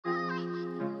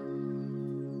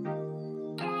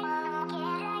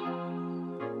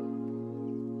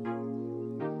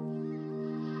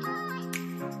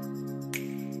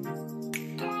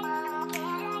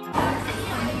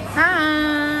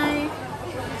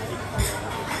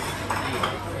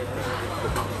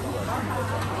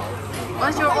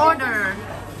What's your order?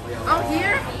 Oh,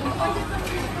 here?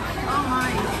 Oh my.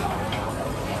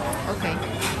 Okay.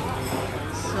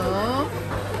 So,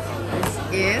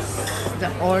 this is the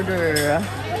order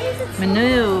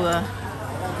menu.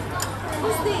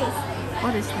 What's this?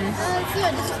 What is this? It's here.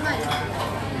 This is mine.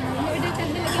 Order ka,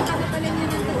 nilagyan ka pala niya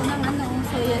ng unang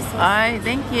soya sauce. Ay,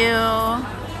 thank you.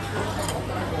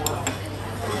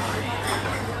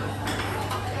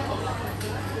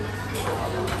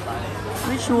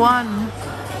 Which one?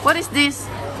 What is this?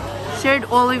 Shared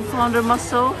olive flounder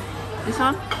mussel? This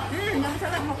one?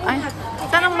 Ay,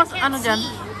 saan ang mas ano dyan?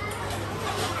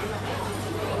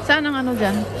 Saan ang ano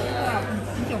dyan?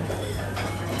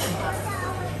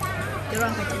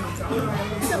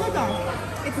 Gusto mo to?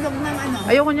 Itlog ng ano?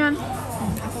 Ayoko nyan.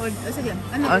 Ako, sige.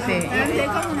 Ano? Oh, sige.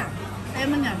 Ikaw muna. Ayaw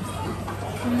mo yan.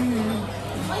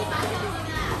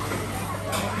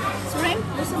 Shrimp?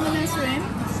 Gusto mo ng shrimp?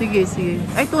 Sige, sige.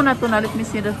 Ay, tuna. Let me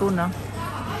see the tuna.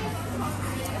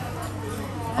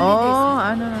 Oh,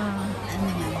 ano na.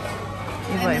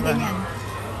 Iba.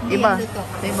 Iba.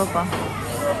 Sa iba pa.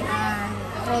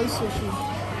 Roll sushi.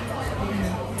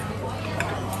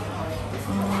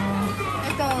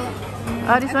 Ito.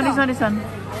 This one.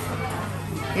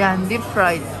 Yan, deep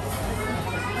fried.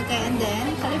 Okay, and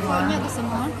then, California, gusto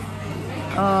mo?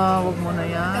 Wag mo na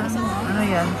yan. Gusto mo? Ano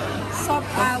yan? Soup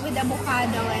with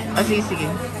avocado and... Sige.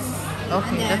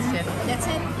 Okay, and then, that's it. That's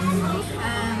it?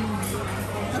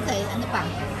 Okay, ano pa?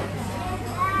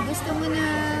 Gusto mo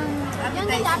ng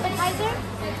appetizer?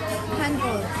 Hand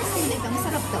roll. Hindi ka,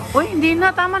 masarap to. Uy, hindi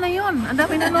na. Tama na yun. Ang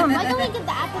dami na nun. Why don't we get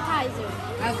the appetizer?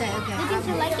 Okay. Didn't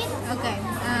you like it? Okay.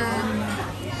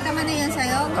 Tama na yun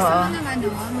sa'yo? Gusto mo ng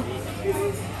ano?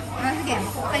 Sige,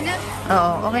 okay na?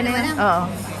 Oo, okay na yan. Oo.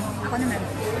 Ako naman.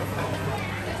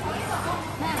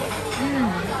 I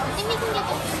think we can get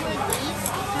the for these.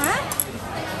 Ha?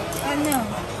 Ano?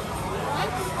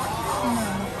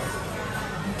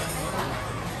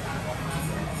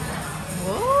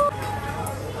 Oh.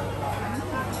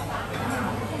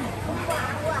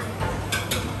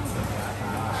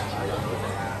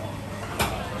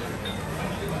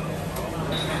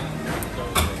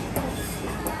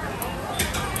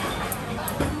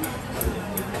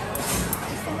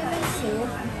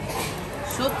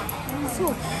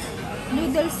 Soup.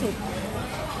 Noodle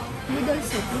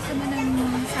soup. Gusto mo ng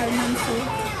salmon soup?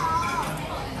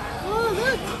 Oh,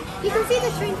 look! You can see the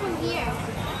shrimp from here.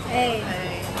 Hey.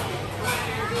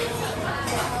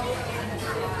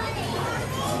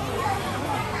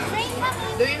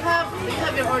 Do you have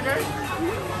your order?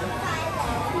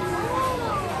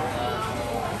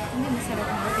 Hindi masarap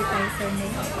ang appetizer niya.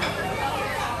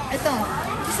 Ito.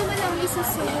 Gusto mo ng miso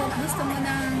soup? Gusto mo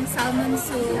ng salmon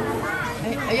soup?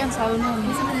 Ay, ayan, salmon.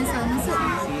 Gusto mo ng salmon soup?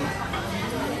 Sige.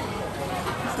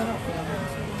 Masarap yan.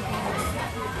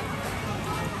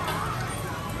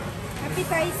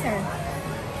 Appetizer.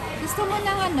 Gusto mo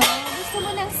ng ano? Gusto mo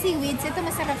ng seaweeds? Ito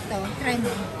masarap to. Try mo.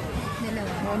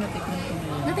 Dalawa. Oo, natikman ko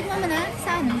na. Natikman mo na?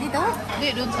 Saan? Dito? Hindi,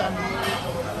 doon sa ano.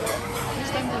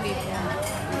 First time ko dito.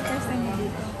 First time mo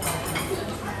dito.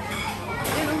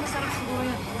 Ayun, ang masarap siguro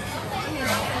yan.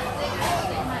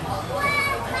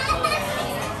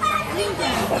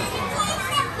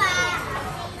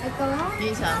 Ito?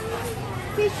 Isa.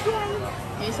 Fish yan.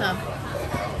 Isa.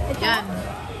 Yan.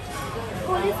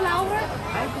 Cauliflower?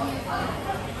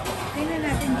 Tingnan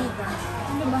natin dito.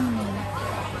 Ano bang name?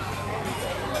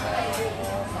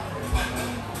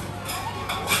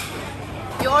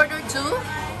 You ordered two?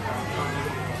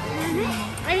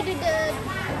 I did the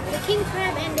king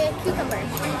crab and the cucumber.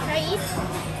 Want to try it?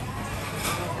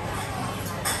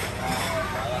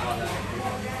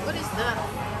 What is that?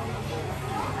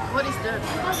 What is that?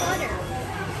 Hot water.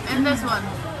 And this one?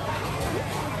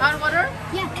 Hot water?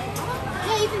 Yeah.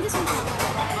 Yeah, even this one's hot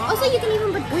water. Also, you can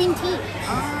even put green tea.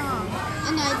 Ah.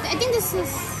 And I think this is...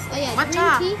 Oh yeah,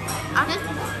 Matcha. green tea. Ah.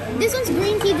 This one's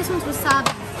green tea, this one's wasabi.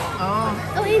 Oh.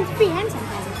 Oh, and it's free hand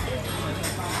sanitizer.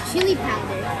 Chili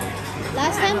powder.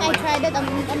 Last time I tried it on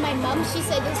my mom, she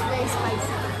said it's very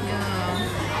spicy.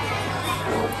 Yeah.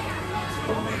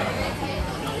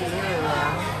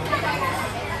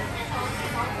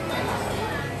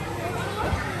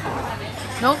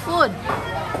 No food.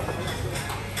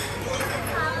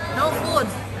 No food.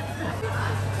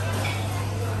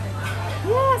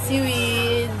 Yeah,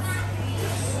 seaweeds.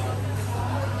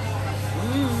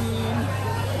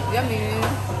 Yummy.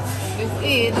 Let's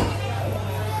eat.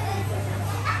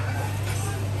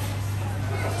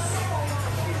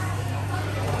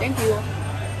 Thank you.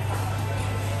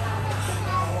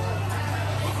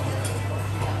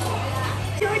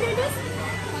 Did you order this?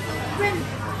 When?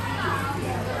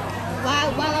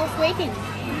 While I was waiting.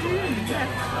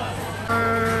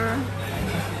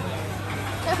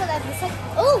 Careful that the second.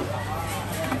 Oh!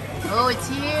 Oh, it's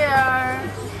here.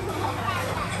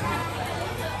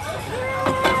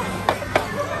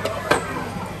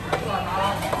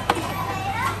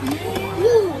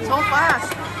 So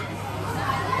fast.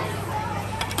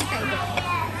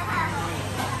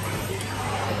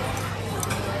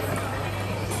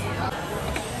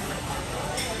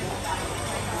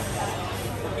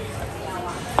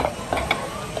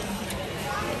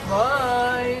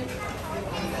 Bye.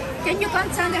 Can you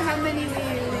count, Sandra, how many we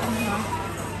have?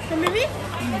 How many?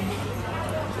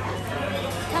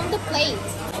 Count the plate.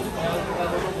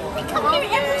 They come here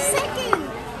every second.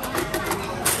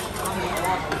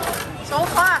 So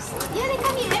fast. Yeah, they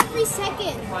come here every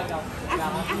second.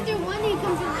 After one, he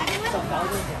comes in another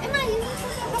one. Emma, you know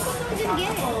how come no one didn't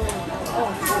get it?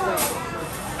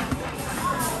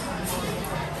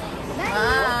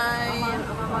 Bye.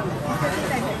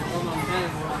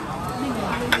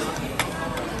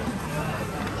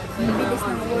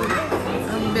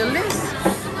 Ang bilis.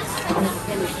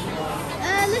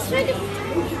 Let's try to.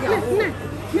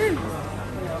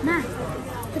 Ma.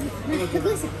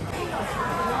 Listen.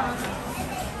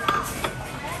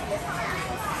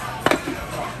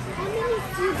 How many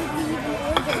food did we even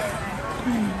order?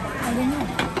 I don't know.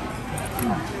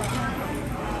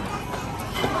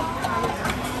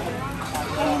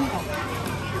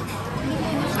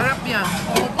 Sarap yan.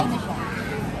 Ito na siya.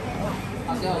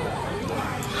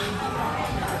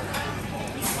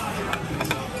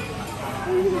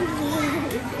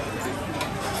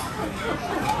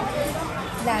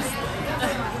 Last.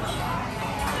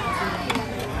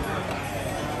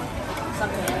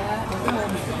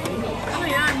 Ano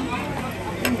yan?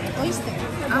 Oyster.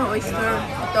 Ah, oyster.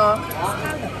 Ito.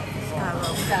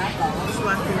 Scallop. This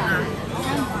one tuna.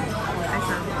 Ay,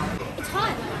 salmon. It's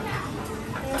hot.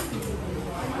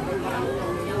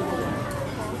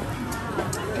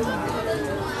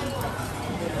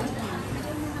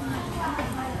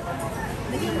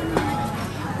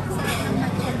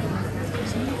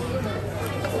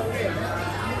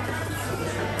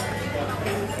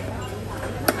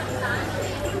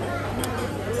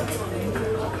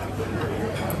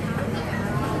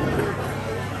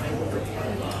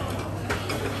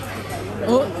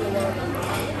 Oh.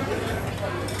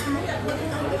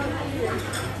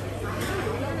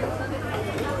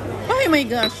 Oh my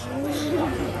gosh.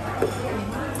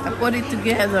 I put it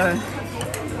together.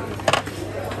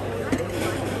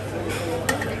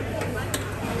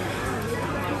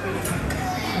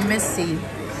 Messy.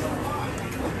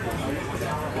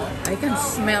 I can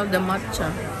smell the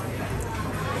matcha.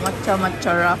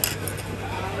 Matcha wrap.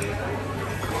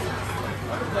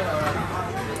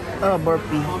 Oh,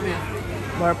 burpee.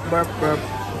 Burp, burp, burp.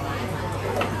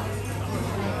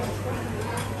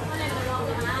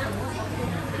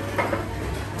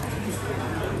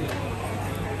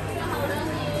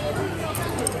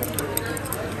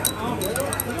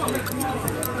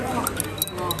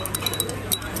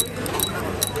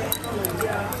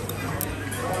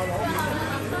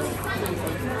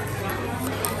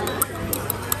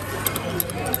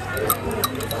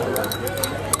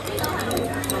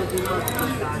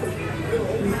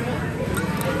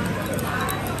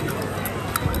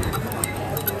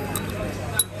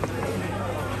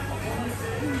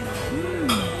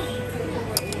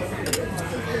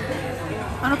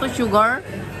 Ano to, sugar?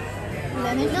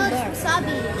 Lemon No, sugar. it's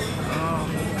wasabi.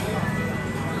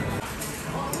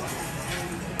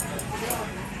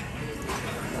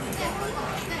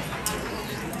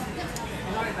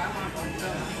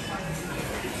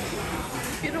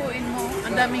 Piruin mo.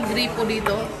 Ang daming gripo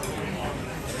dito.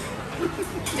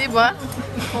 Diba?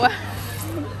 Wow.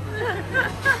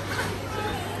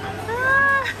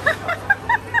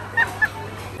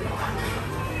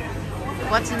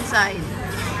 What's inside?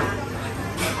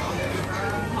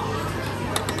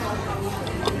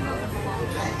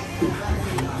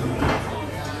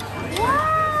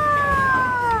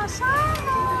 Wow!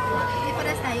 Sana! Hindi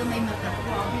pares tayo may mata.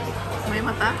 May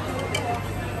mata?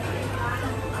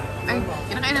 Ay,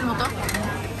 kinakainan mo to?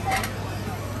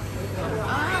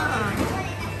 Ah!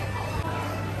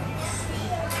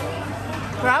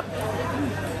 Crab?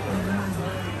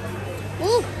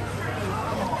 Ooh.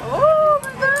 Oh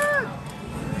my god!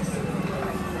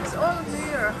 It's all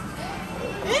here.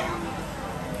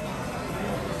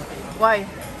 Why?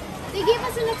 They gave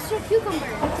us an extra cucumber.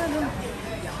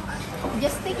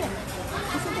 Just take it.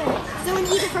 It's okay. Someone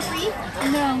eat it for free?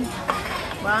 No.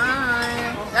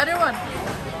 Bye! The other one.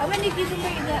 How many cucumber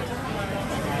is that?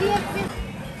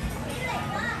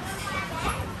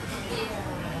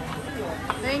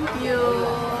 Thank you.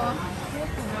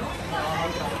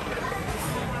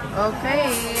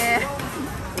 Okay.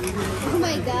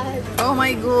 Oh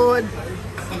my god.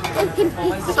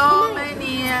 So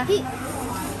many. He-